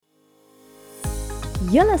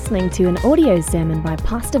You're listening to an audio sermon by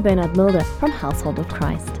Pastor Bernard Mulder from Household of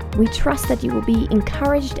Christ. We trust that you will be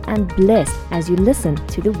encouraged and blessed as you listen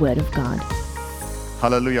to the Word of God.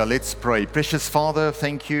 Hallelujah. Let's pray. Precious Father,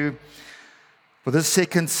 thank you for this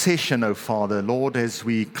second session, oh Father. Lord, as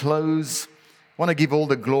we close, I want to give all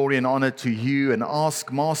the glory and honor to you and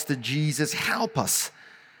ask Master Jesus, help us.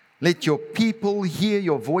 Let your people hear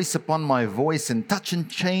your voice upon my voice and touch and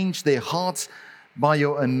change their hearts by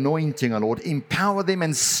your anointing, O Lord. Empower them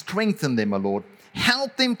and strengthen them, O Lord.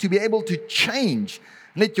 Help them to be able to change.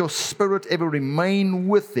 Let your Spirit ever remain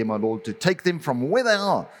with them, O Lord, to take them from where they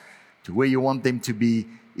are to where you want them to be.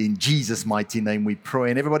 In Jesus' mighty name we pray.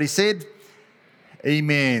 And everybody said,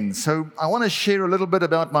 Amen. So I want to share a little bit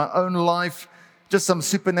about my own life, just some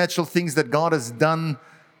supernatural things that God has done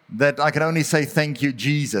that I can only say thank you,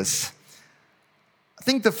 Jesus. I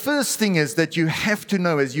think the first thing is that you have to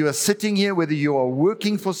know as you are sitting here, whether you are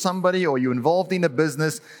working for somebody or you're involved in a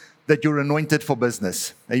business, that you're anointed for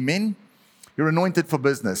business. Amen? You're anointed for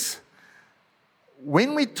business.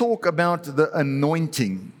 When we talk about the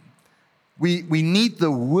anointing, we need the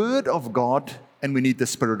Word of God and we need the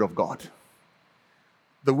Spirit of God.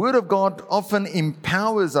 The Word of God often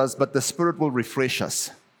empowers us, but the Spirit will refresh us.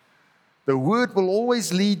 The Word will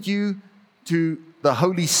always lead you to the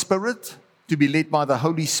Holy Spirit, to be led by the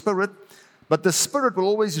Holy Spirit, but the Spirit will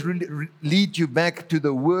always lead you back to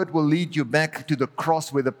the Word, will lead you back to the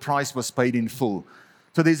cross where the price was paid in full.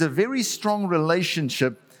 So there's a very strong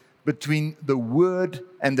relationship between the Word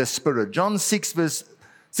and the Spirit. John 6 verse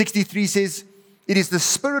 63 says, "It is the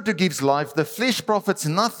Spirit who gives life, the flesh profits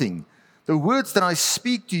nothing. The words that I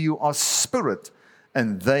speak to you are spirit,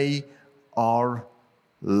 and they are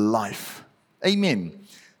life." Amen.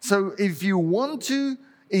 So if you want to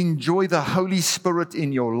enjoy the Holy Spirit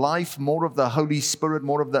in your life, more of the Holy Spirit,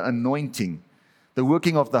 more of the anointing, the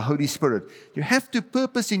working of the Holy Spirit, you have to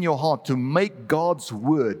purpose in your heart to make God's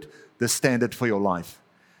Word the standard for your life.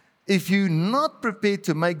 If you're not prepared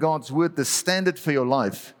to make God's Word the standard for your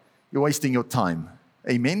life, you're wasting your time.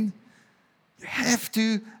 Amen? You have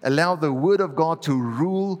to allow the Word of God to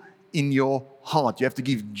rule in your heart. You have to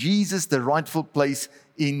give Jesus the rightful place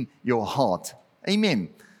in your heart.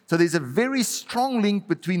 Amen. So there's a very strong link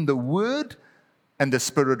between the Word and the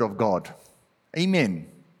Spirit of God.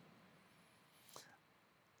 Amen.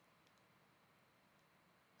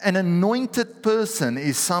 An anointed person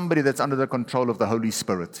is somebody that's under the control of the Holy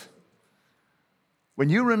Spirit. When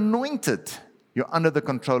you're anointed, you're under the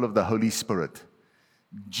control of the Holy Spirit.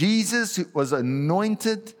 Jesus was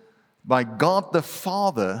anointed by God the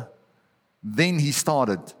Father, then he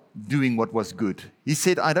started doing what was good. He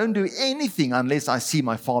said, I don't do anything unless I see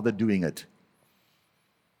my Father doing it.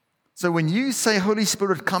 So when you say, Holy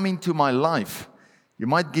Spirit, come into my life, you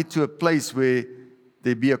might get to a place where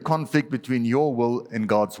there be a conflict between your will and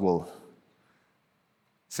God's will.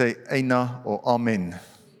 Say, Amen or Amen.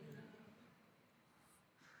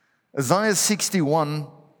 Isaiah 61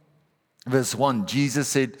 verse 1, Jesus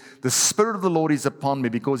said, the Spirit of the Lord is upon me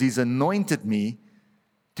because he's anointed me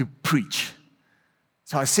to preach.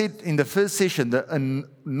 So I said in the first session, the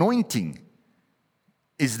anointing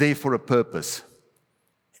is there for a purpose,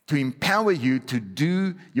 to empower you to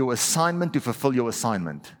do your assignment, to fulfill your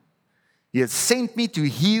assignment. He has sent me to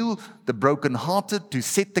heal the brokenhearted, to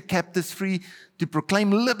set the captives free, to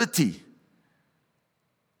proclaim liberty.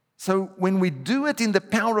 So when we do it in the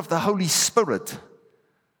power of the Holy Spirit,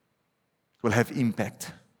 it will have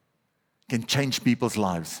impact, can change people's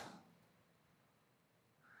lives.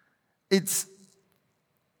 It's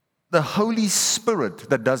the Holy Spirit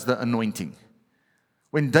that does the anointing.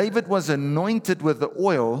 When David was anointed with the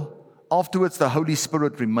oil, afterwards the Holy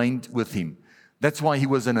Spirit remained with him. That's why he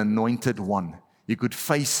was an anointed one. He could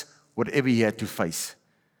face whatever he had to face.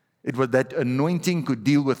 It was that anointing could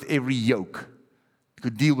deal with every yoke,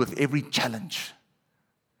 could deal with every challenge.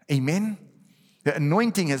 Amen? The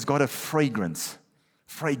anointing has got a fragrance.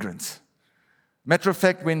 Matter of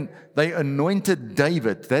fact, when they anointed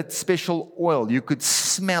David, that special oil, you could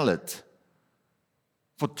smell it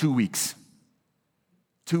for 2 weeks.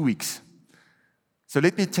 2 weeks. So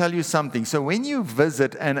let me tell you something. So when you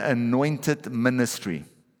visit an anointed ministry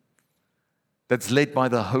that's led by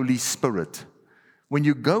the Holy Spirit, when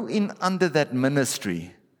you go in under that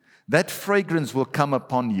ministry, that fragrance will come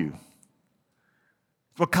upon you.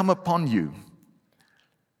 It will come upon you.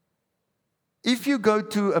 If you go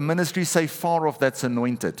to a ministry, say, far off that's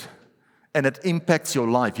anointed, and it impacts your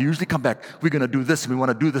life, you usually come back, we're going to do this, we want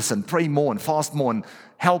to do this, and pray more, and fast more, and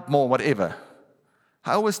help more, whatever.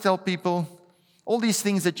 I always tell people, all these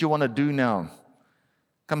things that you want to do now,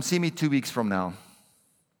 come see me 2 weeks from now.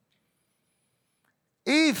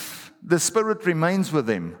 If the Spirit remains with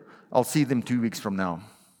them, I'll see them 2 weeks from now.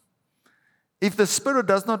 If the Spirit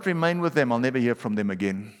does not remain with them, I'll never hear from them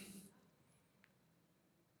again.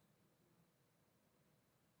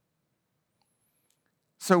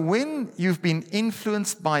 So when you've been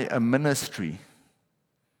influenced by a ministry,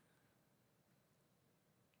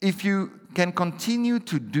 if you can continue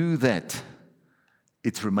to do that,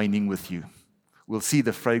 it's remaining with you. We'll see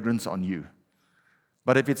the fragrance on you.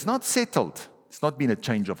 But if it's not settled, it's not been a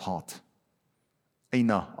change of heart.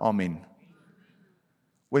 Amen.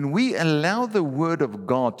 When we allow the Word of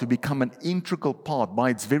God to become an integral part,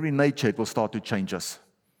 by its very nature, it will start to change us.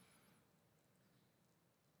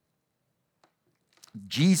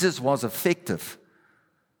 Jesus was effective,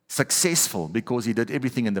 successful, because he did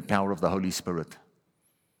everything in the power of the Holy Spirit.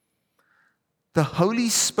 The Holy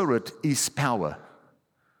Spirit is power.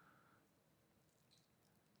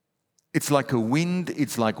 It's like a wind,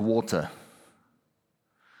 it's like water.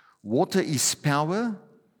 Water is power,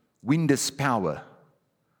 wind is power.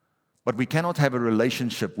 But we cannot have a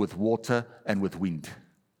relationship with water and with wind.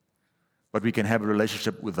 But we can have a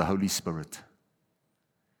relationship with the Holy Spirit.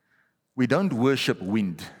 We don't worship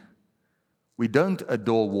wind. We don't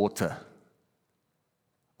adore water.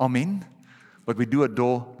 Amen? But we do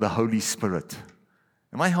adore the Holy Spirit.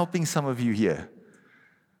 Am I helping some of you here?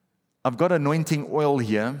 I've got anointing oil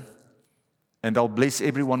here, and I'll bless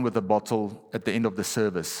everyone with a bottle at the end of the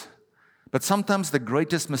service. But sometimes the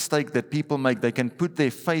greatest mistake that people make, they can put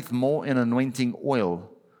their faith more in anointing oil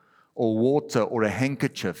or water or a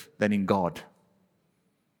handkerchief than in God.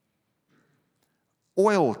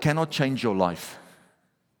 Oil cannot change your life.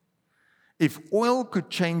 If oil could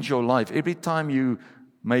change your life, every time you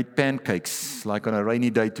made pancakes, like on a rainy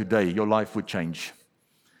day today, your life would change.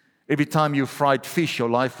 Every time you fried fish, your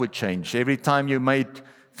life would change. Every time you made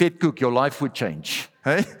vetkoek, your life would change.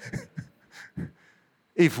 Hey?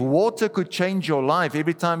 If water could change your life,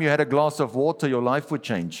 every time you had a glass of water, your life would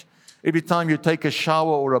change. Every time you take a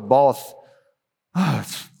shower or a bath, my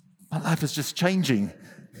life is just changing.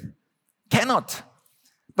 Cannot.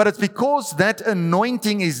 But it's because that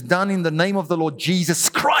anointing is done in the name of the Lord Jesus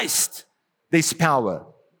Christ. There's power.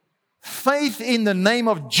 Faith in the name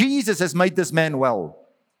of Jesus has made this man well.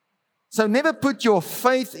 So never put your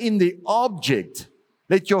faith in the object.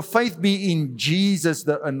 Let your faith be in Jesus,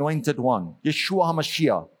 the Anointed One, Yeshua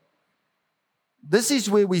HaMashiach. This is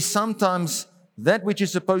where we sometimes, that which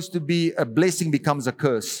is supposed to be a blessing becomes a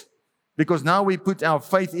curse. Because now we put our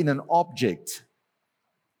faith in an object.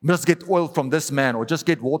 Just get oil from this man, or just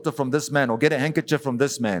get water from this man, or get a handkerchief from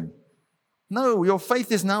this man. No, your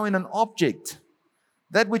faith is now in an object.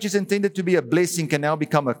 That which is intended to be a blessing can now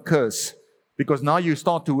become a curse. Because now you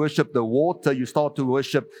start to worship the water, you start to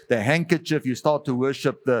worship the handkerchief, you start to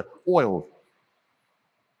worship the oil.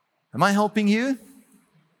 Am I helping you?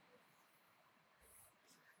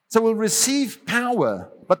 So we'll receive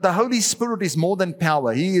power, but the Holy Spirit is more than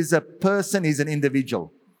power. He is a person, he's an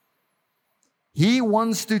individual. He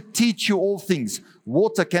wants to teach you all things.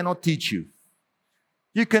 Water cannot teach you.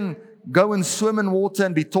 You can go and swim in water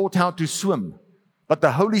and be taught how to swim. But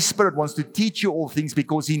the Holy Spirit wants to teach you all things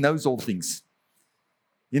because He knows all things.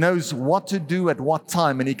 He knows what to do at what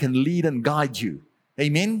time, and He can lead and guide you.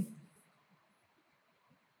 Amen?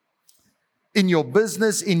 In your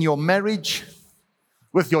business, in your marriage,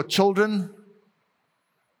 with your children,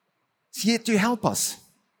 He's here to help us.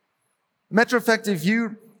 Matter of fact, if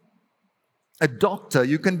you're a doctor,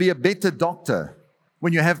 you can be a better doctor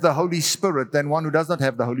when you have the Holy Spirit than one who does not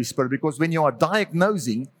have the Holy Spirit. Because when you are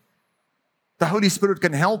diagnosing, the Holy Spirit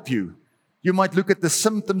can help you. You might look at the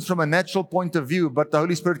symptoms from a natural point of view, but the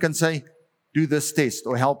Holy Spirit can say, do this test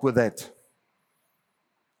or help with that.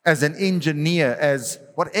 As an engineer, as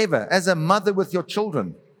whatever, as a mother with your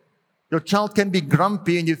children. Your child can be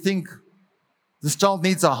grumpy and you think, this child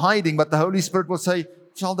needs a hiding, but the Holy Spirit will say,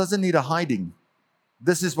 child doesn't need a hiding.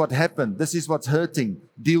 This is what happened. This is what's hurting.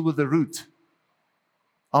 Deal with the root.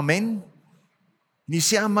 Amen? And you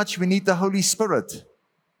see how much we need the Holy Spirit.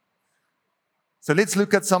 So let's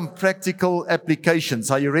look at some practical applications.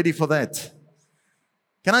 Are you ready for that?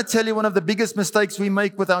 Can I tell you one of the biggest mistakes we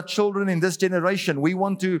make with our children in this generation? We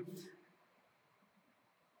want to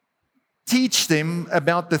teach them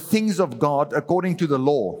about the things of God according to the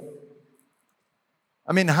law.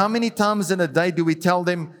 I mean, how many times in a day do we tell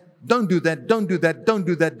them, don't do that, don't do that, don't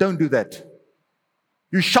do that, don't do that.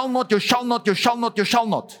 You shall not, you shall not, you shall not, you shall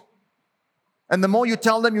not. And the more you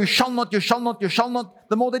tell them, you shall not, you shall not, you shall not,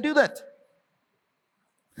 the more they do that.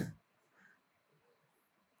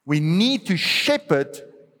 We need to shepherd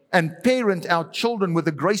and parent our children with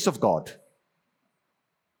the grace of God.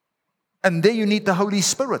 And there you need the Holy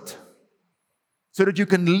Spirit. so that you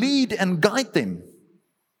can lead and guide them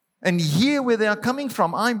and hear where they are coming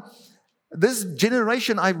from. This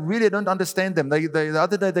generation, I really don't understand them. The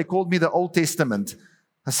other day, they called me the Old Testament.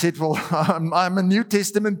 I said, well, I'm a New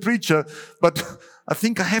Testament preacher, but I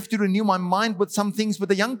think I have to renew my mind with some things with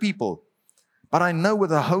the young people. But I know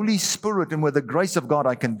with the Holy Spirit and with the grace of God,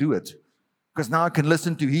 I can do it. Because now I can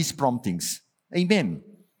listen to His promptings. Amen.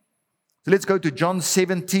 So let's go to John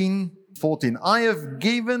 17:14. I have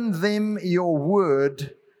given them your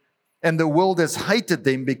word, and the world has hated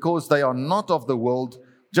them because they are not of the world,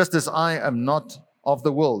 just as I am not of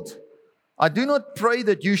the world. I do not pray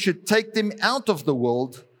that you should take them out of the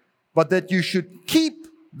world, but that you should keep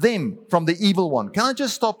them from the evil one. Can I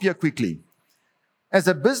just stop here quickly? As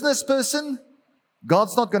a business person,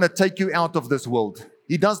 God's not going to take you out of this world.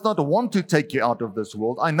 He does not want to take you out of this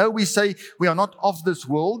world. I know we say we are not of this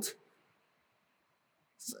world.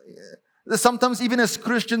 Sometimes even as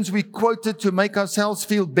Christians, we quote it to make ourselves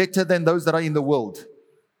feel better than those that are in the world.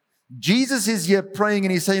 Jesus is here praying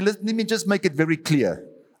and He's saying, let me just make it very clear.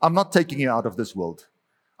 I'm not taking you out of this world.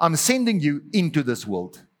 I'm sending you into this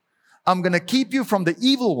world. I'm going to keep you from the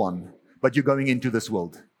evil one, but you're going into this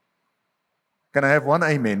world. Can I have one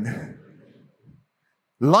amen?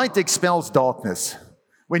 Light expels darkness.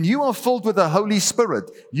 When you are filled with the Holy Spirit,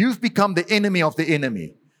 you've become the enemy of the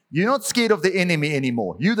enemy. You're not scared of the enemy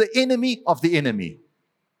anymore. You're the enemy of the enemy.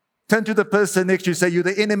 Turn to the person next to you, say, you're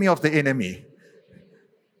the enemy of the enemy.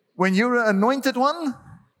 When you're an anointed one,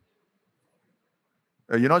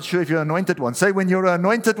 you're not sure if you're an anointed one. Say, when you're an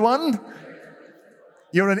anointed one,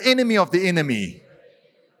 you're an enemy of the enemy.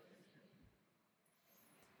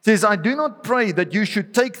 It says, I do not pray that you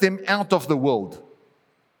should take them out of the world,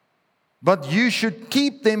 but you should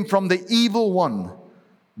keep them from the evil one.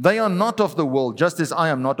 They are not of the world, just as I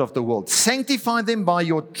am not of the world. Sanctify them by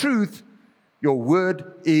your truth. Your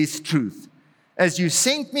word is truth. As you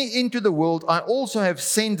sent me into the world, I also have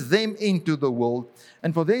sent them into the world.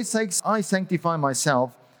 And for their sakes I sanctify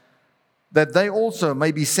myself, that they also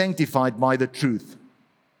may be sanctified by the truth.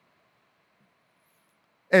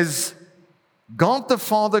 As God the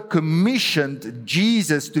Father commissioned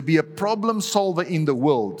Jesus to be a problem solver in the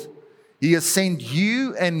world, He has sent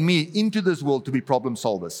you and me into this world to be problem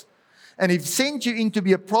solvers. And if He sent you in to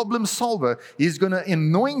be a problem solver, He's going to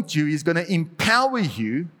anoint you, He's going to empower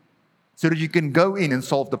you so that you can go in and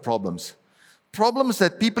solve the problems. Problems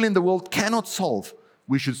that people in the world cannot solve,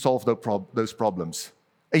 we should solve those problems.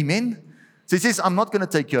 Amen? So He says, I'm not going to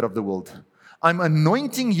take you out of the world. I'm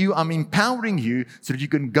anointing you, I'm empowering you so that you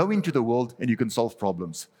can go into the world and you can solve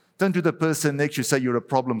problems. Turn to the person next to you, say, you're a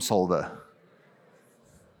problem solver.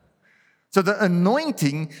 So the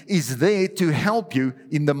anointing is there to help you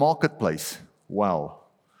in the marketplace. Wow.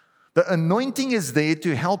 The anointing is there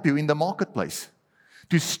to help you in the marketplace,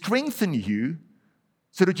 to strengthen you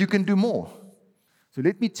so that you can do more. So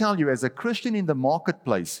let me tell you, as a Christian in the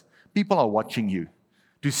marketplace, people are watching you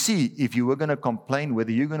to see if you were going to complain,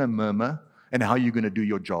 whether you're going to murmur, and how you're going to do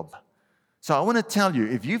your job. So I want to tell you,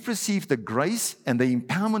 if you've received the grace and the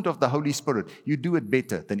empowerment of the Holy Spirit, you do it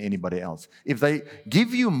better than anybody else. If they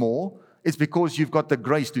give you more, it's because you've got the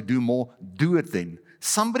grace to do more. Do it then.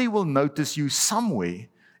 Somebody will notice you somewhere.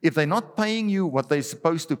 If they're not paying you what they're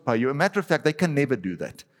supposed to pay you, a matter of fact, they can never do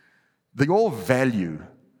that. Your value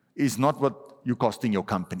is not what you're costing your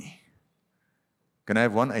company. Can I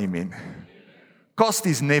have one amen? Cost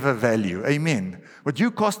is never value. Amen. What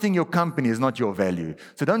you're costing your company is not your value.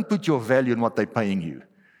 So don't put your value in what they're paying you.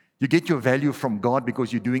 You get your value from God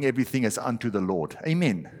because you're doing everything as unto the Lord.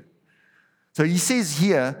 Amen. So He says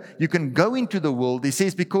here, you can go into the world. He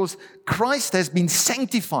says, because Christ has been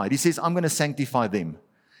sanctified. He says, I'm going to sanctify them.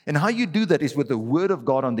 And how you do that is with the Word of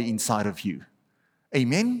God on the inside of you.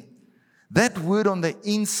 Amen. That word on the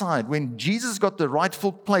inside, when Jesus got the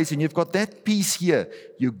rightful place and you've got that peace here,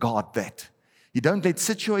 you guard that. You don't let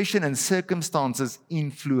situation and circumstances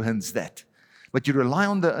influence that. But you rely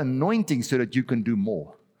on the anointing so that you can do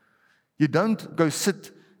more. You don't go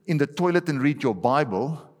sit in the toilet and read your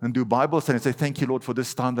Bible and do Bible study and say, thank you, Lord, for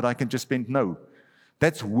this time that I can just spend. No,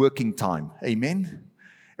 that's working time. Amen?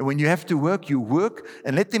 And when you have to work, you work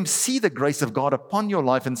and let them see the grace of God upon your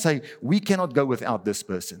life and say, we cannot go without this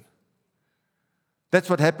person. That's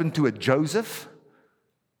what happened to a Joseph.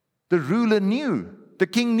 The ruler knew. The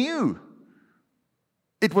king knew.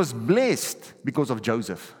 It was blessed because of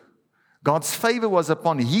Joseph. God's favor was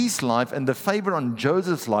upon his life, and the favor on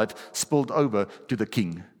Joseph's life spilled over to the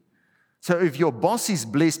king. So if your boss is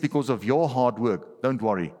blessed because of your hard work, don't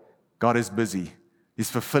worry. God is busy.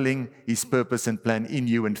 He's fulfilling His purpose and plan in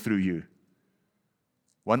you and through you.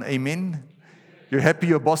 One amen? You're happy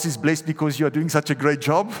your boss is blessed because you're doing such a great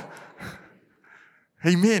job?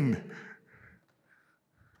 Amen.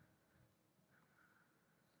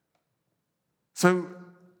 So,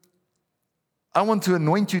 I want to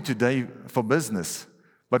anoint you today for business,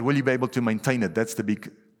 but will you be able to maintain it? That's the big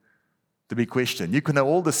question. You can know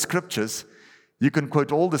all the scriptures, you can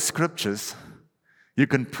quote all the scriptures, you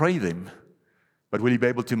can pray them, but will you be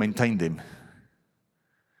able to maintain them?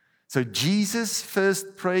 So Jesus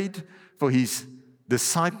first prayed for his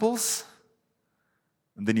disciples,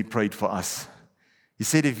 and then he prayed for us. He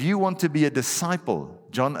said, if you want to be a disciple,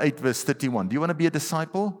 John 8 verse 31, do you want to be a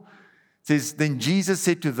disciple? It says, then Jesus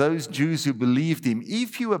said to those Jews who believed him,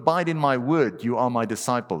 if you abide in my word, you are my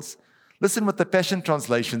disciples. Listen what the Passion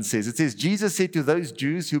Translation says. It says, Jesus said to those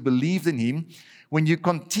Jews who believed in him, when you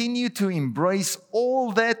continue to embrace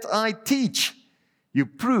all that I teach, you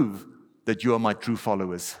prove that you are my true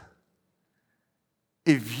followers.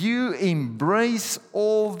 If you embrace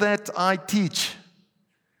all that I teach,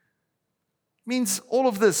 means all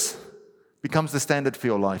of this becomes the standard for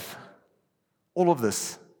your life. All of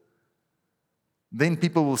this. Then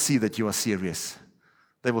people will see that you are serious.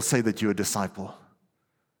 They will say that you're a disciple.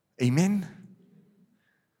 Amen?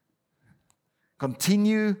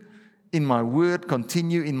 Continue in my word,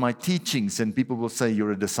 continue in my teachings, and people will say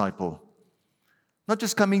you're a disciple. Not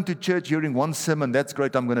just coming to church, hearing one sermon, that's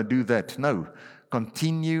great, I'm going to do that. No,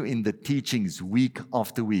 continue in the teachings week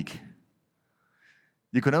after week.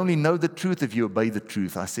 You can only know the truth if you obey the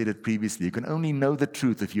truth. I said it previously. You can only know the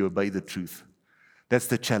truth if you obey the truth. That's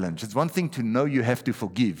the challenge. It's one thing to know you have to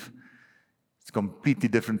forgive. It's a completely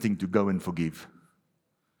different thing to go and forgive.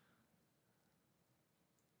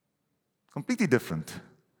 Completely different.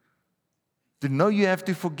 To know you have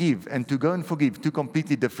to forgive and to go and forgive, two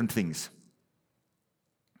completely different things.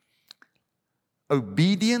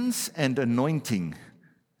 Obedience and anointing,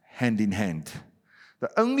 hand in hand. The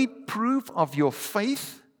only proof of your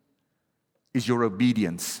faith is your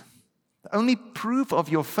obedience. The only proof of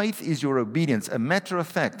your faith is your obedience. A matter of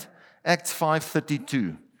fact, Acts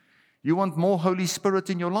 5:32. You want more Holy Spirit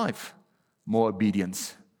in your life? More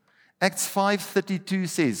obedience. Acts 5:32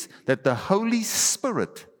 says that the Holy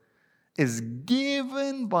Spirit is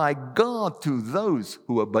given by God to those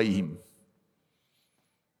who obey him.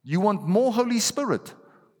 You want more Holy Spirit?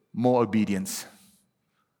 More obedience.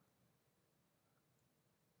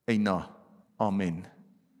 Amen.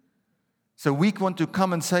 So we want to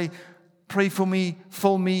come and say, pray for me,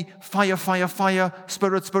 fill me, fire, fire, fire,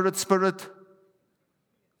 spirit, spirit, spirit.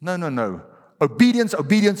 No. Obedience,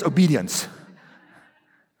 obedience, obedience.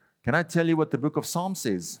 Can I tell you what the book of Psalms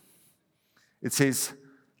says? It says,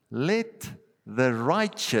 let the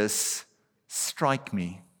righteous strike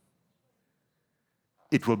me.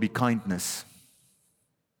 It will be kindness.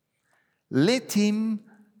 Let him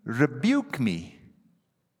rebuke me.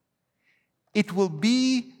 It will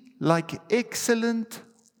be like excellent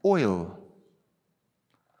oil.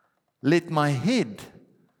 Let my head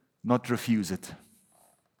not refuse it.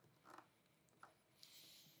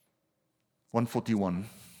 141.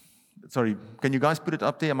 Sorry, can you guys put it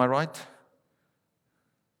up there? Am I right?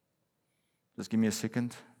 Just give me a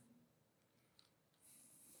second.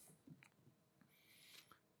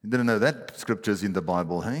 You didn't know that scripture's in the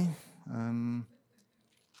Bible, hey?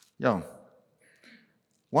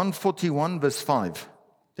 141 verse 5.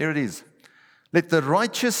 There it is. Let the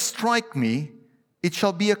righteous strike me, it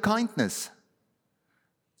shall be a kindness.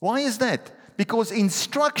 Why is that? Because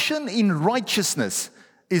instruction in righteousness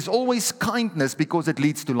is always kindness because it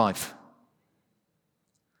leads to life.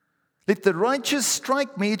 Let the righteous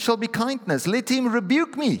strike me, it shall be kindness. Let him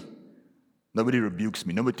rebuke me. Nobody rebukes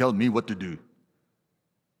me. Nobody tells me what to do.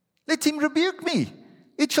 Let him rebuke me.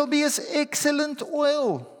 It shall be as excellent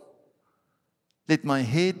oil. Let my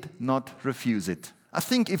head not refuse it. I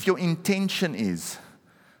think if your intention is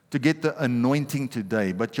to get the anointing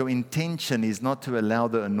today, but your intention is not to allow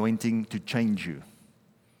the anointing to change you,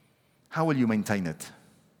 how will you maintain it?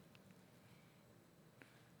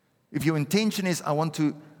 If your intention is, I want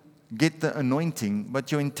to get the anointing,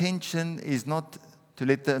 but your intention is not to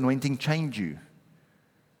let the anointing change you,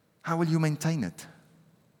 how will you maintain it?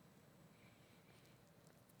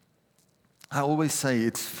 I always say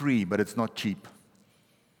it's free, but it's not cheap.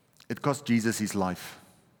 It cost Jesus his life.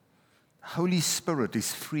 Holy Spirit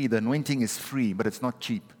is free. The anointing is free, but it's not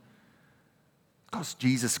cheap. It cost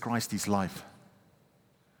Jesus Christ his life.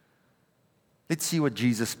 Let's see what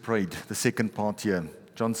Jesus prayed, the second part here.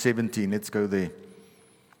 John 17, let's go there.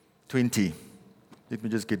 20. Let me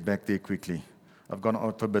just get back there quickly. I've gone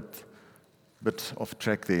out a bit off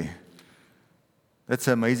track there. That's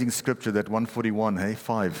an amazing scripture, that 141, hey,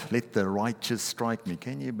 5. Let the righteous strike me.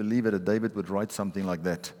 Can you believe it that David would write something like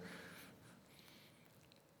that?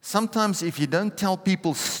 Sometimes if you don't tell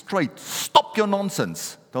people straight, stop your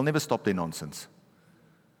nonsense, they'll never stop their nonsense.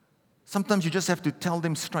 Sometimes you just have to tell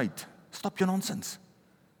them straight, stop your nonsense.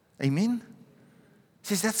 Amen? He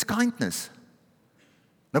says, that's kindness.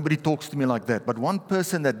 Nobody talks to me like that, but one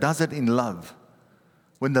person that does it in love,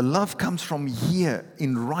 when the love comes from here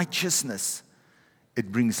in righteousness,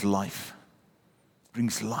 it brings life. It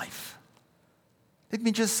brings life. Let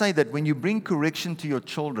me just say that when you bring correction to your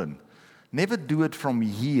children, never do it from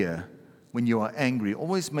here when you are angry.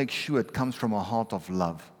 Always make sure it comes from a heart of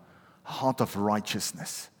love, a heart of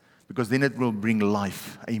righteousness, because then it will bring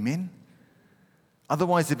life. Amen?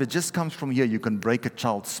 Otherwise, if it just comes from here, you can break a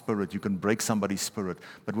child's spirit, you can break somebody's spirit.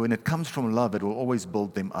 But when it comes from love, it will always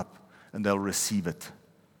build them up, and they'll receive it.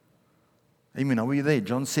 Amen. Are we there?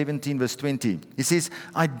 John 17, verse 20. He says,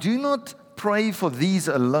 I do not pray for these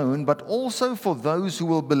alone, but also for those who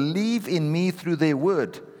will believe in me through their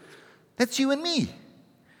word. That's you and me.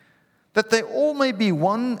 That they all may be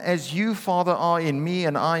one as you, Father, are in me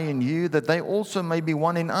and I in you, that they also may be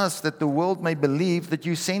one in us, that the world may believe that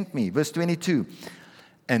you sent me. Verse 22.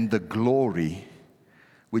 And the glory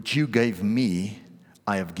which you gave me,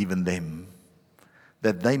 I have given them,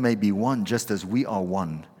 that they may be one just as we are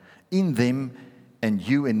one, in them and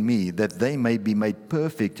you and me, that they may be made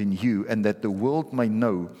perfect in you, and that the world may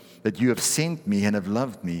know that you have sent me and have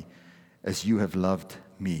loved me as you have loved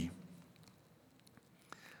me.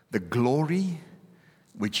 The glory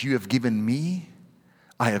which you have given me,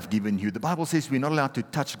 I have given you. The Bible says we're not allowed to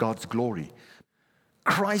touch God's glory.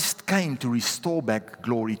 Christ came to restore back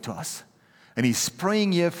glory to us. And he's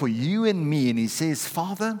praying here for you and me, and he says,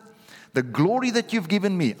 Father, the glory that you've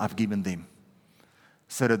given me, I've given them,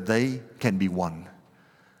 so that they can be one.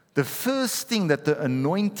 The first thing that the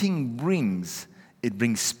anointing brings, it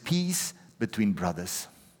brings peace between brothers.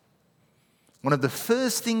 One of the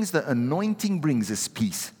first things the anointing brings is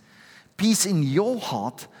peace. Peace in your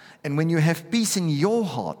heart, and when you have peace in your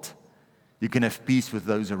heart, you can have peace with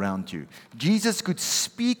those around you. Jesus could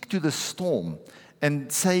speak to the storm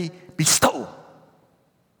and say, be still,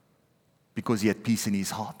 because he had peace in his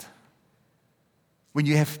heart. When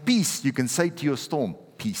you have peace, you can say to your storm,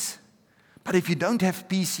 peace. But if you don't have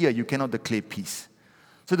peace here, you cannot declare peace.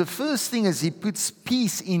 So the first thing is he puts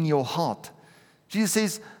peace in your heart. Jesus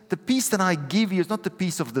says, the peace that I give you is not the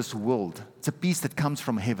peace of this world. It's a peace that comes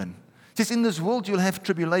from heaven. He says, in this world you'll have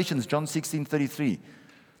tribulations, John 16:33.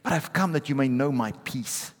 But I've come that you may know my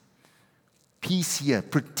peace. Peace here.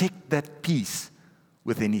 Protect that peace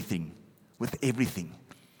with anything, with everything.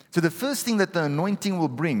 So the first thing that the anointing will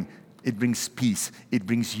bring, it brings peace, it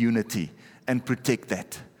brings unity, and protect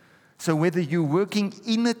that. So whether you're working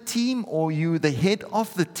in a team or you're the head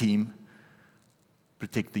of the team,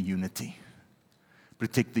 protect the unity.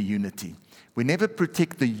 Protect the unity. We never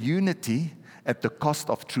protect the unity at the cost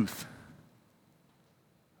of truth.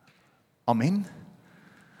 Amen?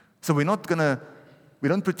 So we don't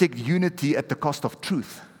protect unity at the cost of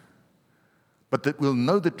truth. But that we'll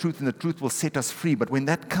know the truth, and the truth will set us free. But when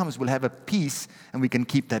that comes, we'll have a peace, and we can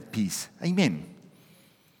keep that peace. Amen.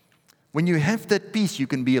 When you have that peace, you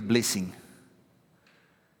can be a blessing.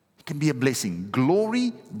 You can be a blessing.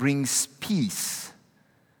 Glory brings peace.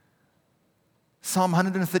 Psalm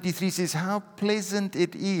 133 says, how pleasant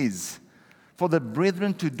it is for the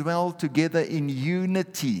brethren to dwell together in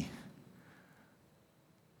unity.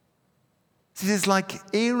 This is like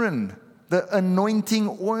Aaron, the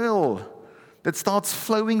anointing oil that starts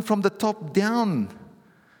flowing from the top down,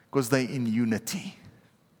 because they're in unity.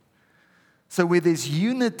 So where there's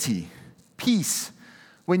unity, peace.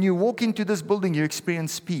 When you walk into this building, you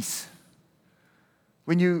experience peace.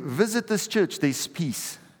 When you visit this church, there's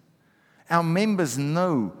peace. Our members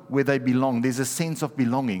know where they belong. There's a sense of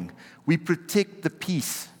belonging. We protect the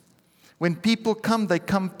peace. When people come, they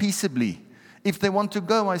come peaceably. If they want to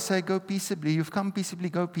go, I say, go peaceably. You've come peaceably,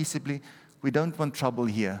 go peaceably. We don't want trouble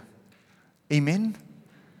here. Amen?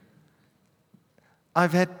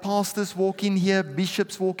 I've had pastors walk in here,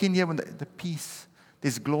 bishops walk in here, when the peace,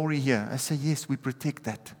 there's glory here. I say, yes, we protect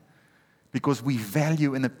that, because we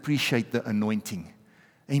value and appreciate the anointing.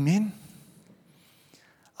 Amen?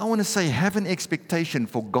 I want to say, have an expectation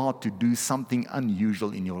for God to do something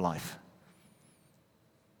unusual in your life.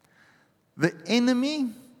 The enemy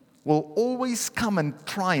will always come and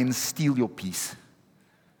try and steal your peace.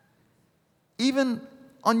 Even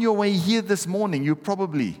on your way here this morning, you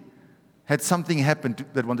probably had something happen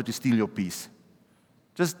that wanted to steal your peace.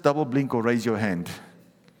 Just double blink or raise your hand.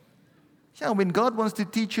 Yeah, when God wants to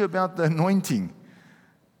teach you about the anointing,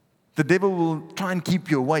 the devil will try and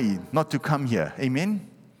keep you away, not to come here. Amen?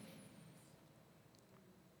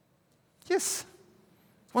 Yes.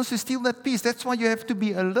 He wants to steal that peace. That's why you have to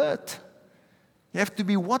be alert. You have to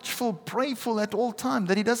be watchful, prayerful at all times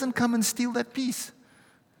that he doesn't come and steal that peace.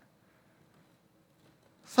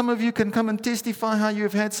 Some of you can come and testify how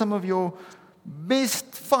you've had some of your best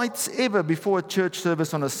fights ever before a church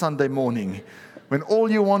service on a Sunday morning, when all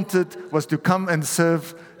you wanted was to come and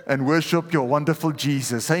serve and worship your wonderful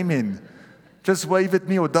Jesus. Amen. Just wave at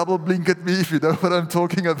me or double blink at me if you know what I'm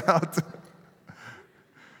talking about.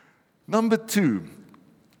 Number 2,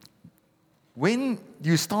 when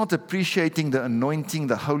you start appreciating the anointing,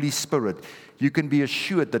 the Holy Spirit, you can be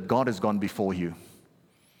assured that God has gone before you.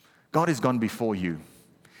 God has gone before you.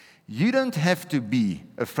 You don't have to be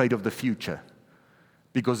afraid of the future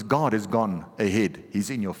because God has gone ahead. He's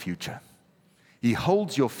in your future. He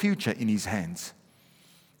holds your future in His hands.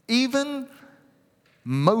 Even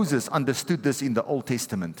Moses understood this in the Old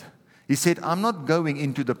Testament. He said, I'm not going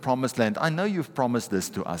into the promised land. I know you've promised this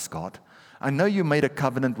to us, God. I know you made a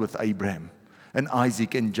covenant with Abraham and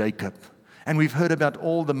Isaac and Jacob. And we've heard about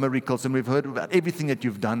all the miracles and we've heard about everything that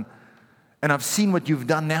you've done. And I've seen what you've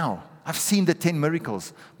done now. I've seen the 10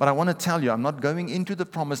 miracles. But I want to tell you, I'm not going into the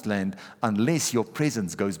promised land unless your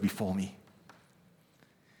presence goes before me.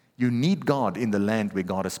 You need God in the land where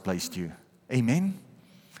God has placed you. Amen?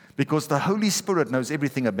 Because the Holy Spirit knows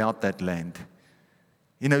everything about that land.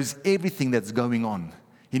 He knows everything that's going on.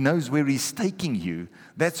 He knows where He's taking you.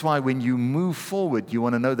 That's why when you move forward, you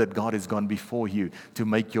want to know that God has gone before you to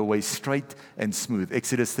make your way straight and smooth.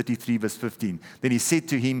 Exodus 33 verse 15. Then He said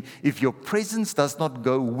to him, if your presence does not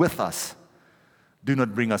go with us, do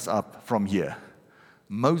not bring us up from here.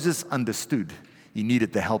 Moses understood he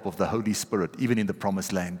needed the help of the Holy Spirit, even in the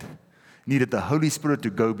promised land. He needed the Holy Spirit to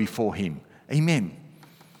go before him. Amen.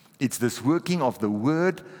 It's this working of the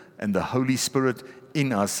Word and the Holy Spirit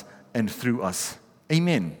in us and through us.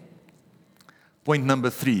 Amen. Point number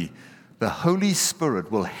 3, the Holy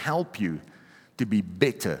Spirit will help you to be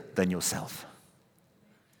better than yourself.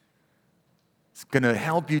 It's going to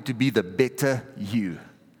help you to be the better you.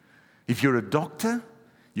 If you're a doctor,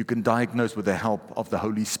 you can diagnose with the help of the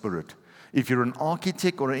Holy Spirit. If you're an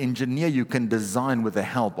architect or an engineer, you can design with the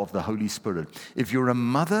help of the Holy Spirit. If you're a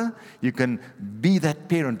mother, you can be that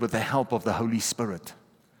parent with the help of the Holy Spirit.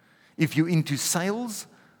 If you're into sales,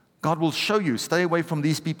 God will show you, stay away from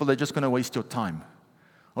these people, they're just going to waste your time.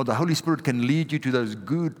 Or the Holy Spirit can lead you to those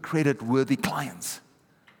good, credit-worthy clients.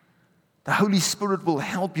 The Holy Spirit will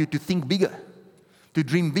help you to think bigger, to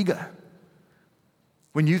dream bigger.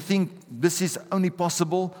 When you think this is only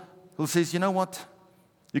possible, He'll say, you know what?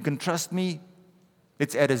 You can trust me.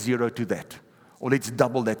 Let's add a 0 to that. Or let's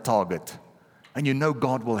double that target. And you know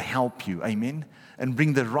God will help you, amen? And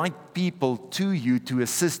bring the right people to you to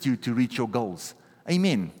assist you to reach your goals.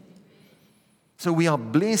 Amen. So we are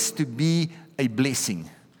blessed to be a blessing.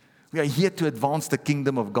 We are here to advance the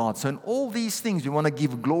kingdom of God. So in all these things, we want to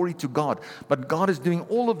give glory to God. But God is doing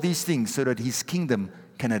all of these things so that His kingdom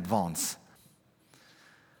can advance.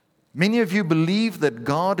 Many of you believe that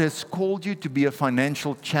God has called you to be a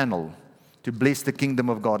financial channel to bless the kingdom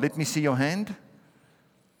of God. Let me see your hand.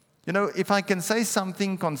 You know, if I can say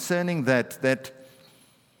something concerning that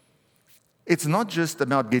it's not just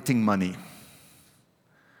about getting money.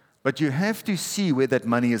 But you have to see where that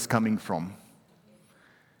money is coming from.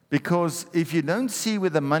 Because if you don't see where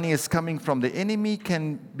the money is coming from, the enemy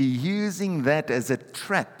can be using that as a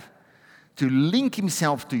trap to link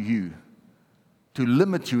himself to you, to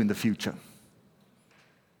limit you in the future.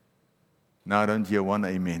 Now I don't hear one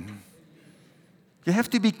amen. You have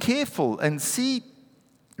to be careful and see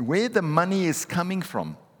where the money is coming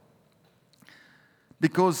from.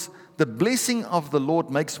 Because the blessing of the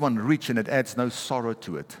Lord makes one rich and it adds no sorrow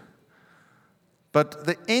to it. But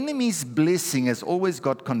the enemy's blessing has always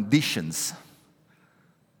got conditions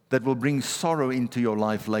that will bring sorrow into your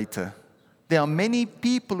life later. There are many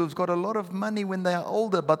people who've got a lot of money when they are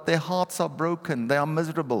older, but their hearts are broken. They are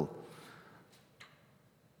miserable.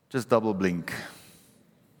 Just double blink.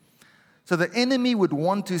 So the enemy would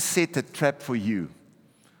want to set a trap for you.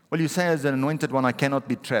 Well, you say as an anointed one, I cannot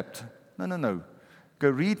be trapped. No. Go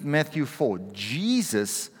read Matthew 4.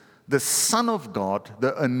 Jesus, the Son of God,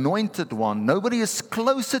 the Anointed One, nobody is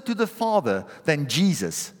closer to the Father than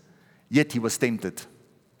Jesus, yet He was tempted.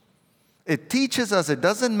 It teaches us it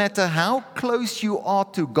doesn't matter how close you are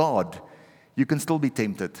to God, you can still be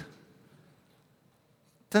tempted.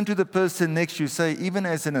 Turn to the person next to you, say, even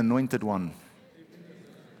as an Anointed One,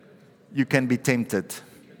 you can be tempted.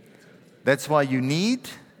 That's why you need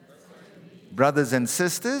brothers and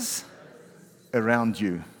sisters around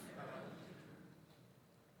you.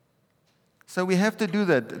 So we have to do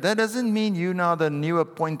that. That doesn't mean you now the new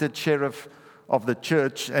appointed sheriff of the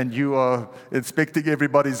church and you are inspecting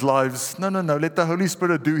everybody's lives. No. Let the Holy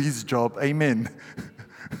Spirit do His job. Amen.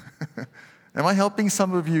 Am I helping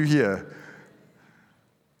some of you here?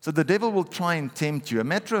 So the devil will try and tempt you. A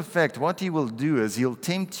matter of fact, what he will do is he'll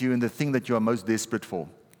tempt you in the thing that you are most desperate for.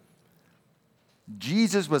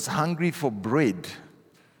 Jesus was hungry for bread,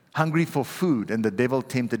 hungry for food, and the devil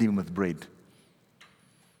tempted him with bread.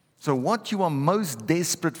 So what you are most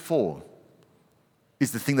desperate for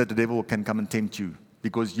is the thing that the devil can come and tempt you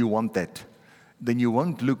because you want that. Then you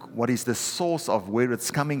won't look what is the source of where it's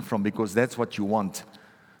coming from because that's what you want.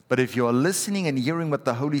 But if you are listening and hearing what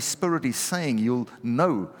the Holy Spirit is saying, you'll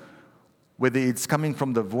know whether it's coming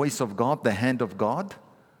from the voice of God, the hand of God,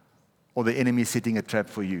 or the enemy setting a trap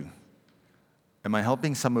for you. Am I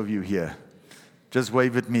helping some of you here? Just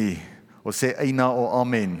wave at me or say Aina or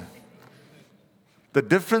Amen. The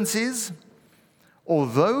difference is,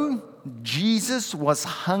 although Jesus was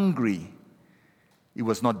hungry, he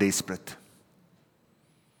was not desperate.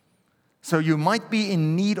 So you might be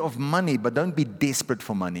in need of money, but don't be desperate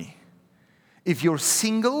for money. If you're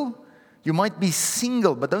single, you might be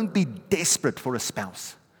single, but don't be desperate for a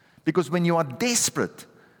spouse. Because when you are desperate,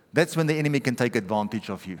 that's when the enemy can take advantage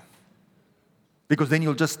of you. Because then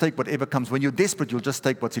you'll just take whatever comes. When you're desperate, you'll just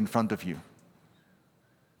take what's in front of you.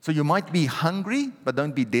 So you might be hungry, but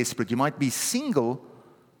don't be desperate. You might be single,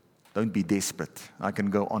 don't be desperate. I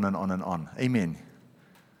can go on and on and on. Amen.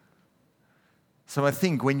 So I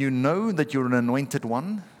think when you know that you're an anointed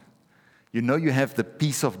one, you know you have the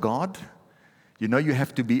peace of God, you know you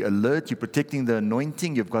have to be alert, you're protecting the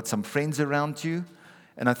anointing, you've got some friends around you.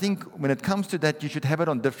 And I think when it comes to that, you should have it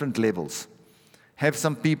on different levels. Have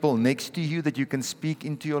some people next to you that you can speak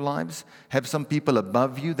into your lives. Have some people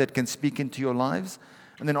above you that can speak into your lives.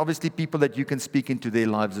 And then obviously people that you can speak into their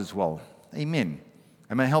lives as well. Amen.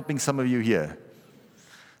 Am I helping some of you here?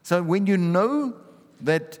 So when you know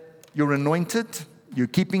that you're anointed, you're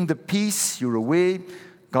keeping the peace, you're aware,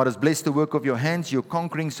 God has blessed the work of your hands, you're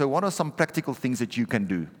conquering. So what are some practical things that you can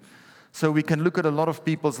do? So we can look at a lot of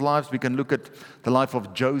people's lives. We can look at the life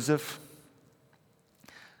of Joseph.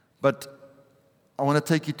 But I want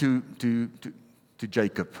to take you to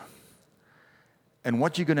Jacob. And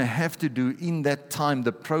what you're going to have to do in that time,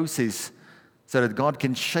 the process, so that God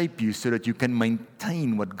can shape you, so that you can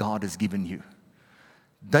maintain what God has given you.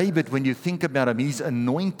 David, when you think about him, he's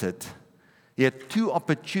anointed. He had 2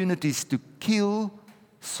 opportunities to kill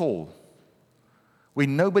Saul,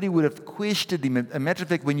 when nobody would have questioned him. As a matter of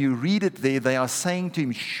fact, when you read it there, they are saying to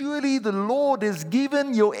him, surely the Lord has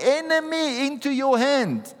given your enemy into your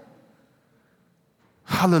hand.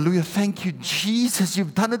 Hallelujah. Thank you, Jesus.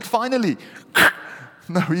 You've done it finally.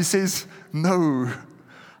 No, he says, no,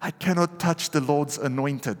 I cannot touch the Lord's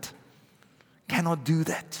anointed. Cannot do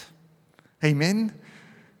that. Amen.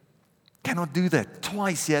 Cannot do that.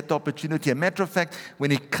 Twice he had the opportunity. A matter of fact,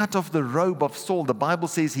 when he cut off the robe of Saul, the Bible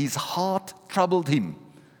says his heart troubled him.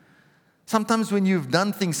 Sometimes when you've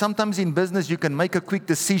done things, sometimes in business you can make a quick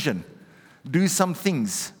decision. Do some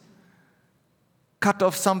things. Cut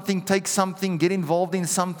off something, take something, get involved in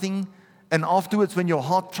something, and afterwards when your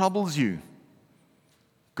heart troubles you,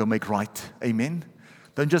 go make right. Amen?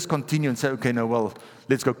 Don't just continue and say, okay, no, well,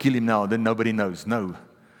 let's go kill him now, then nobody knows. No,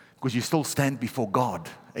 because you still stand before God.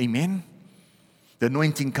 Amen? The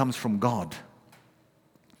anointing comes from God.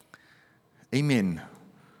 Amen.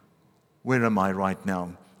 Where am I right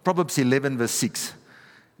now? Proverbs 11 verse 6.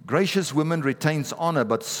 Gracious women retains honor,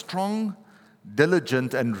 but strong,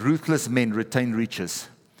 diligent, and ruthless men retain riches.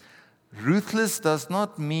 Ruthless does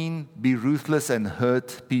not mean be ruthless and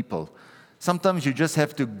hurt people. Sometimes you just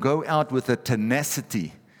have to go out with a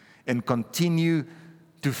tenacity and continue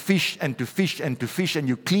to fish and to fish and to fish, and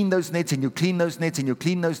you clean those nets and you clean those nets and you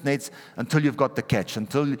clean those nets until you've got the catch,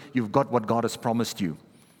 until you've got what God has promised you.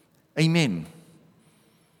 Amen.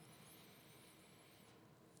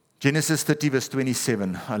 Genesis 30 verse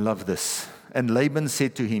 27. I love this. And Laban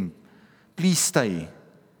said to him, please stay,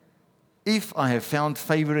 if I have found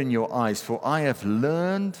favor in your eyes, for I have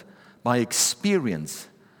learned by experience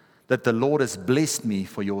that the Lord has blessed me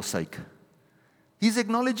for your sake. He's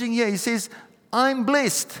acknowledging here, he says, I'm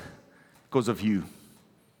blessed because of you.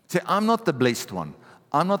 Say, I'm not the blessed one.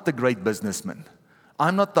 I'm not the great businessman.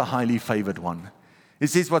 I'm not the highly favored one. He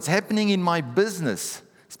says, what's happening in my business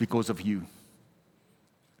is because of you.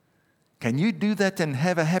 Can you do that and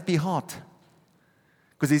have a happy heart?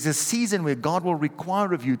 Because there's a season where God will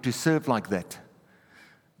require of you to serve like that.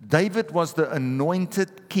 David was the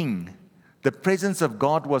anointed king. The presence of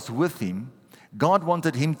God was with him. God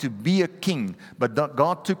wanted him to be a king, but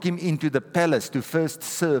God took him into the palace to first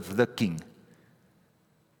serve the king.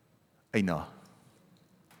 Aina.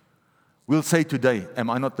 We'll say today, am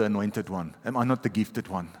I not the anointed one? Am I not the gifted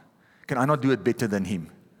one? Can I not do it better than him?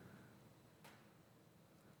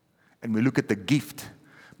 And we look at the gift,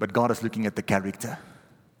 but God is looking at the character.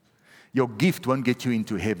 Your gift won't get you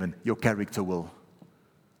into heaven. Your character will.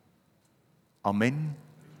 Amen?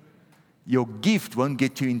 Your gift won't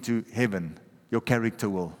get you into heaven. Your character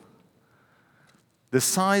will. The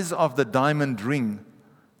size of the diamond ring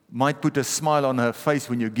might put a smile on her face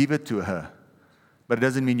when you give it to her, but it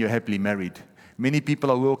doesn't mean you're happily married. Many people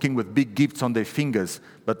are walking with big gifts on their fingers,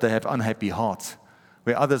 but they have unhappy hearts,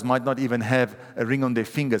 where others might not even have a ring on their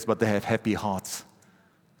fingers, but they have happy hearts.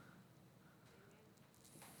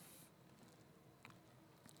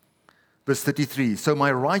 Verse 33, so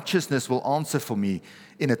my righteousness will answer for me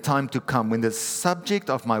in a time to come, when the subject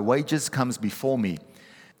of my wages comes before me.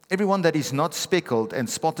 Everyone that is not speckled and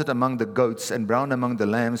spotted among the goats and brown among the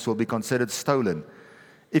lambs will be considered stolen.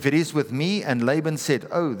 If it is with me, and Laban said,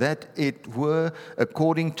 oh, that it were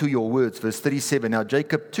according to your words. Verse 37, now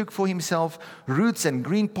Jacob took for himself roots and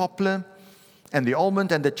green poplar, and the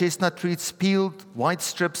almond and the chestnut trees, peeled white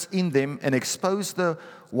strips in them, and exposed the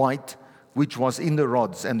white which was in the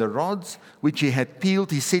rods. And the rods which he had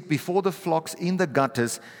peeled he set before the flocks in the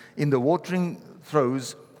gutters, in the watering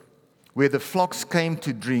troughs, where the flocks came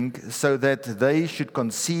to drink, so that they should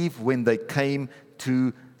conceive when they came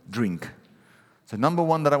to drink. So number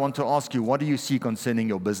one that I want to ask you, what do you see concerning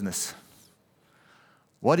your business?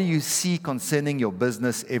 What do you see concerning your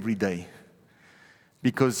business every day?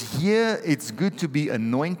 Because here it's good to be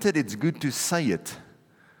anointed, it's good to say it.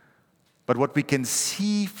 But what we can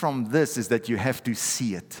see from this is that you have to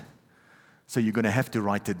see it. So you're going to have to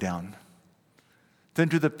write it down. Turn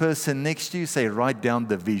to the person next to you, say, write down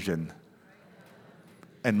the vision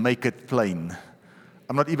and make it plain.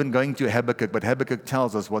 I'm not even going to Habakkuk, but Habakkuk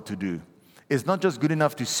tells us what to do. It's not just good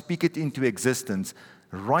enough to speak it into existence.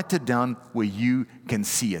 Write it down where you can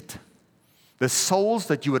see it. The souls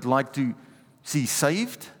that you would like to see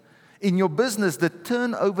saved. In your business, the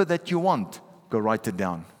turnover that you want, go write it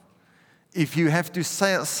down. If you have to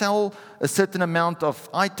sell a certain amount of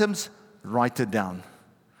items, write it down.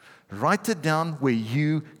 Write it down where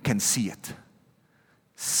you can see it.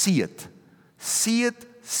 See it. See it,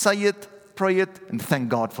 say it, pray it, and thank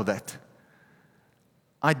God for that.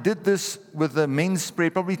 I did this with the men's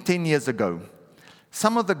prayer probably 10 years ago.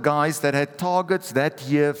 Some of the guys that had targets that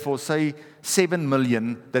year for, say, 7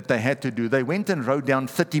 million that they had to do, they went and wrote down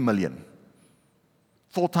 30 million.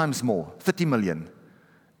 4 times more, 30 million.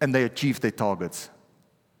 And they achieved their targets.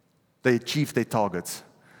 They achieved their targets.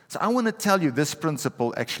 So I want to tell you this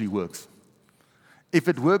principle actually works. If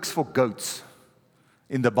it works for goats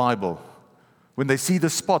in the Bible, when they see the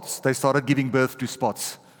spots, they started giving birth to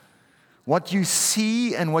spots. What you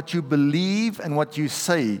see and what you believe and what you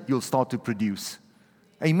say, you'll start to produce.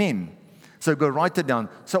 Amen. So go write it down.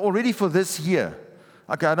 So already for this year,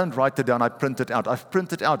 okay, I don't write it down, I print it out. I've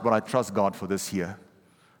printed out what I trust God for this year.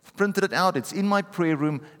 I've printed it out, it's in my prayer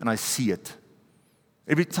room, and I see it.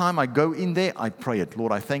 Every time I go in there, I pray it.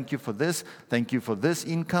 Lord, I thank you for this. Thank you for this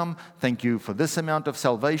income. Thank you for this amount of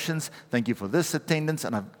salvations. Thank you for this attendance.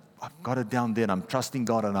 And I've got it down there, and I'm trusting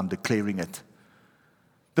God, and I'm declaring it.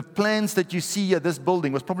 The plans that you see here, this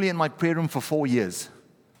building, was probably in my prayer room for 4 years.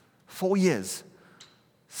 4 years.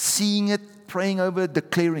 Seeing it, praying over it,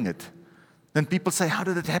 declaring it. Then people say, how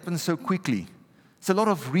did it happen so quickly? It's a lot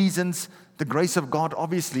of reasons, the grace of God,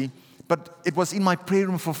 obviously, but it was in my prayer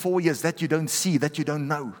room for 4 years that you don't see, that you don't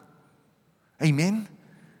know. Amen?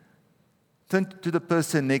 Turn to the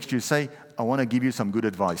person next to you, say, I want to give you some good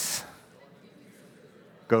advice.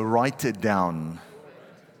 Go write it down.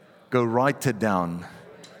 Go write it down.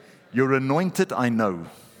 You're anointed, I know.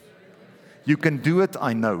 You can do it,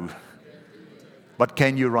 I know. But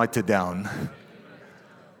can you write it down?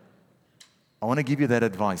 I want to give you that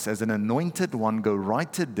advice. As an anointed one, go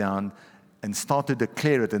write it down and start to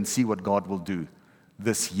declare it and see what God will do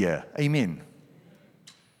this year. Amen.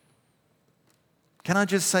 Can I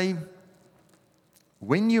just say,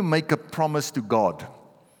 when you make a promise to God,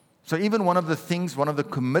 so even one of the things, one of the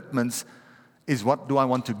commitments is, what do I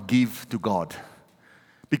want to give to God?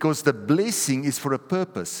 Because the blessing is for a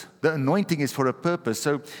purpose. The anointing is for a purpose.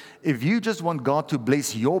 So if you just want God to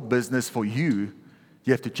bless your business for you,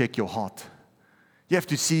 you have to check your heart. You have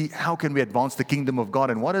to see, how can we advance the kingdom of God?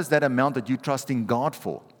 And what is that amount that you're trusting God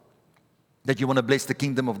for? That you want to bless the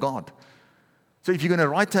kingdom of God. So if you're going to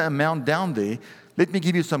write an amount down there, let me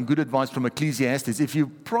give you some good advice from Ecclesiastes. If you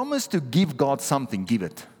promise to give God something, give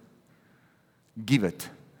it. Give it.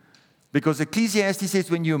 Because Ecclesiastes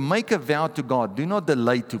says, when you make a vow to God, do not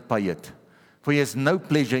delay to pay it, for he has no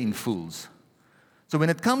pleasure in fools. So when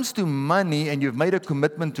it comes to money and you've made a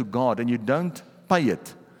commitment to God and you don't pay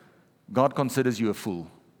it, God considers you a fool.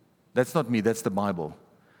 That's not me, that's the Bible.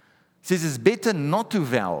 It says it's better not to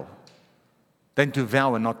vow than to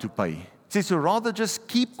vow and not to pay. It says so rather just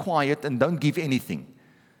keep quiet and don't give anything.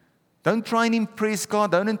 Don't try and impress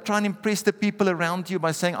God. Don't try and impress the people around you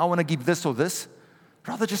by saying, I want to give this or this.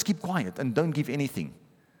 Rather just keep quiet and don't give anything.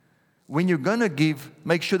 When you're going to give,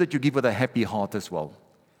 make sure that you give with a happy heart as well.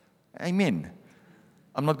 Amen.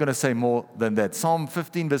 I'm not going to say more than that. Psalm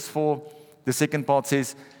 15 verse 4, the second part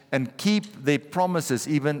says, and keep their promises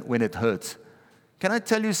even when it hurts. Can I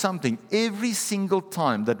tell you something? Every single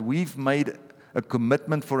time that we've made a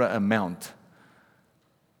commitment for an amount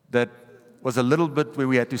that was a little bit where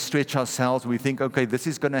we had to stretch ourselves, we think, okay, this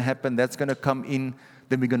is going to happen, that's going to come in,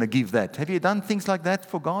 then we're going to give that. Have you done things like that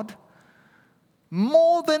for God?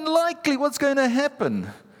 More than likely, what's going to happen?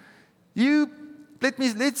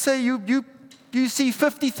 Let's say you see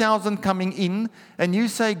 50,000 coming in, and you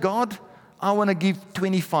say, God, I want to give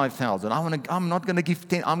 25,000. I'm not going to give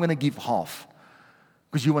 10. I'm going to give half,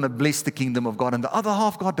 because you want to bless the kingdom of God, and the other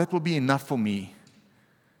half, God, that will be enough for me.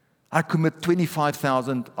 I commit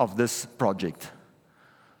 25,000 of this project.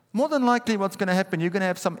 More than likely, what's going to happen? You're going to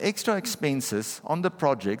have some extra expenses on the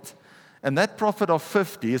project, and that profit of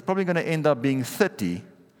 50 is probably going to end up being 30.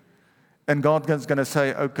 And God is going to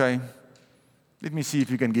say, okay, let me see if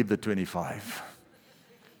you can give the 25.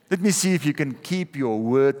 Let me see if you can keep your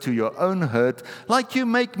word to your own hurt, like you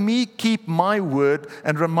make me keep my word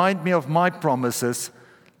and remind me of my promises.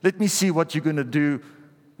 Let me see what you're going to do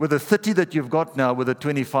with the 30 that you've got now, with the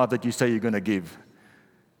 25 that you say you're going to give.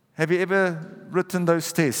 Have you ever written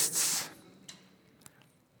those tests?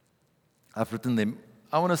 I've written them,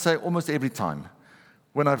 I want to say almost every time.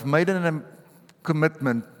 When I've made a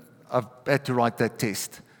commitment, I've had to write that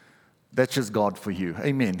test. That's just God for you.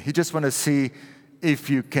 Amen. He just want to see if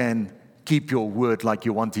you can keep your word like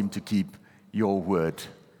you want Him to keep your word.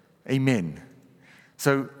 Amen.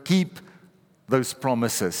 So keep those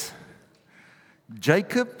promises.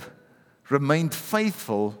 Jacob remained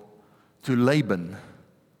faithful to Laban,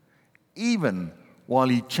 even while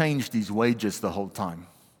he changed his wages the whole time.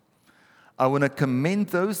 I want to commend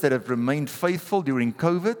those that have remained faithful during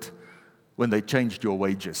COVID when they changed your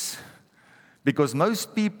wages. Because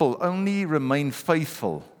most people only remain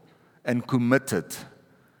faithful and committed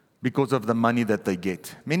because of the money that they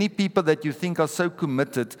get. Many people that you think are so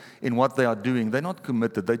committed in what they are doing, they're not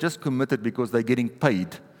committed. They're just committed because they're getting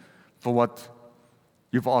paid for what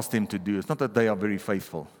you've asked them to do. It's not that they are very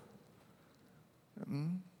faithful.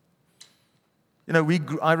 You know,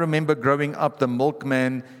 I remember growing up, the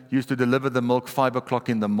milkman used to deliver the milk 5 o'clock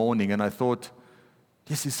in the morning, and I thought,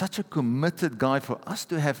 yes, he's such a committed guy for us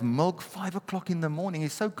to have milk 5 o'clock in the morning.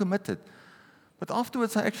 He's so committed. But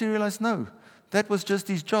afterwards, I actually realized, no, that was just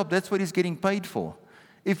his job. That's what he's getting paid for.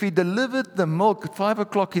 If he delivered the milk at 5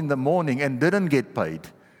 o'clock in the morning and didn't get paid,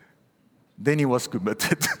 then he was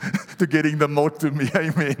committed to getting the milk to me.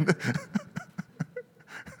 Amen.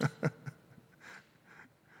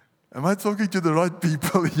 Am I talking to the right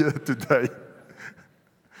people here today?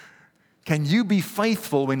 Can you be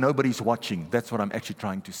faithful when nobody's watching? That's what I'm actually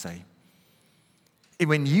trying to say. And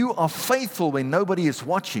when you are faithful when nobody is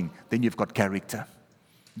watching, then you've got character.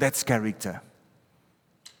 That's character.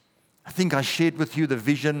 I think I shared with you the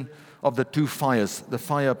vision of the two fires, the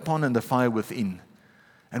fire upon and the fire within.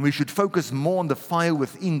 And we should focus more on the fire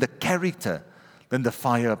within, the character, than the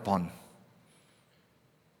fire upon.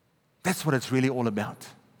 That's what it's really all about.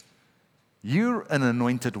 You're an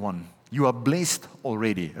anointed one. You are blessed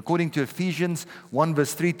already. According to Ephesians 1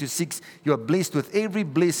 verse 3 to 6, you are blessed with every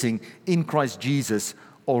blessing in Christ Jesus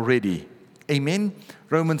already. Amen.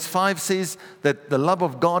 Romans 5 says that the love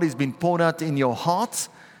of God has been poured out in your hearts.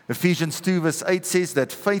 Ephesians 2 verse 8 says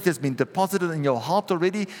that faith has been deposited in your heart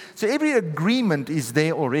already. So every agreement is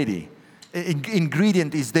there already.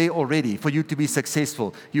 Ingredient is there already for you to be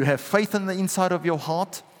successful. You have faith on the inside of your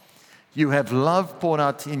heart. You have love poured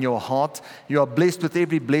out in your heart. You are blessed with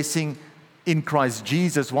every blessing in Christ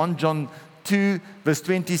Jesus. 1 John 2 verse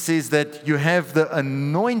 20 says that you have the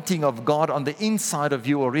anointing of God on the inside of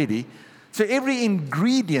you already. So every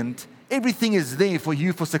ingredient, everything is there for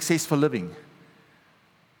you for successful living.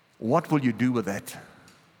 What will you do with that?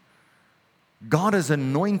 God has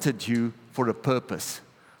anointed you for a purpose.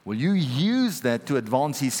 Will you use that to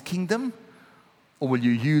advance His kingdom, or will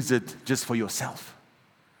you use it just for yourself?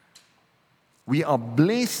 We are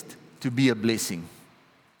blessed to be a blessing.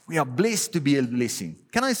 We are blessed to be a blessing.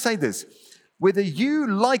 Can I say this? Whether you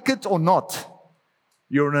like it or not,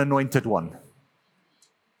 you're an anointed one.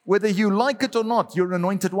 Whether you like it or not, you're an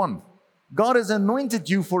anointed one. God has anointed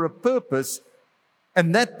you for a purpose,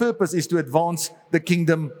 And that purpose is to advance the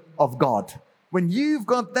kingdom of God. When you've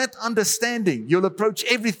got that understanding, you'll approach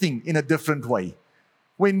everything in a different way.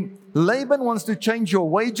 When Laban wants to change your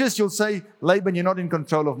wages, you'll say, Laban, you're not in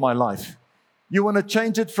control of my life. You want to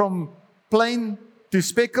change it from plain to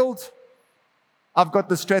speckled? I've got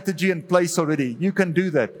the strategy in place already. You can do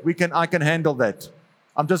that. I can handle that.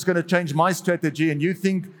 I'm just going to change my strategy, and you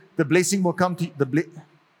think the blessing will come to you,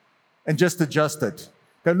 and just adjust it.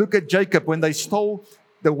 Go look at Jacob when they stole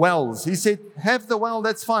the wells. He said, have the well,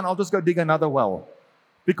 that's fine. I'll just go dig another well.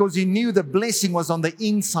 Because he knew the blessing was on the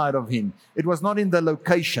inside of him. It was not in the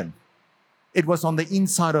location. It was on the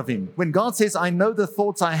inside of him. When God says, I know the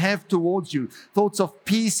thoughts I have towards you, thoughts of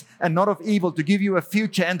peace and not of evil, to give you a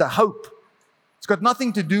future and a hope. It's got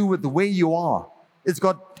nothing to do with where you are. It's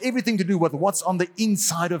got everything to do with what's on the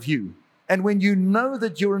inside of you. And when you know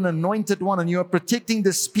that you're an anointed one and you are protecting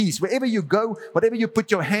this peace, wherever you go, whatever you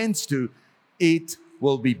put your hands to, it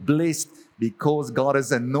will be blessed because God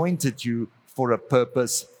has anointed you for a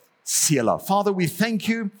purpose. Selah. Father, we thank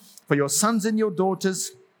you for your sons and your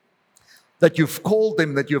daughters, that you've called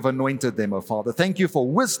them, that you've anointed them, oh Father. Thank you for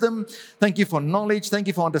wisdom. Thank you for knowledge. Thank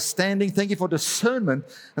you for understanding. Thank you for discernment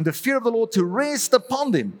and the fear of the Lord to rest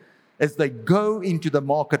upon them as they go into the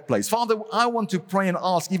marketplace. Father, I want to pray and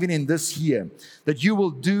ask, even in this year, that you will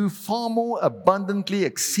do far more abundantly,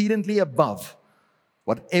 exceedingly above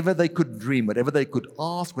whatever they could dream, whatever they could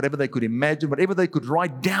ask, whatever they could imagine, whatever they could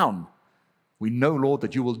write down. We know, Lord,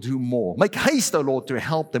 that you will do more. Make haste, O Lord, to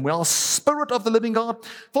help them. We ask, Spirit of the living God,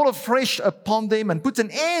 fall afresh upon them and put an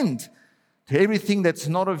end to everything that's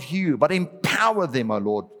not of you, but empower them, O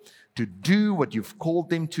Lord, to do what you've called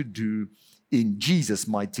them to do. In Jesus'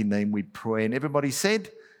 mighty name we pray. And everybody said,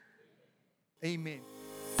 Amen.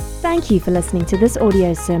 Thank you for listening to this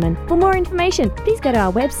audio sermon. For more information, please go to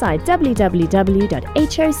our website www.hoc.org.za.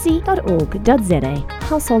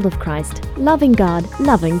 Household of Christ, loving God,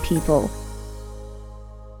 loving people.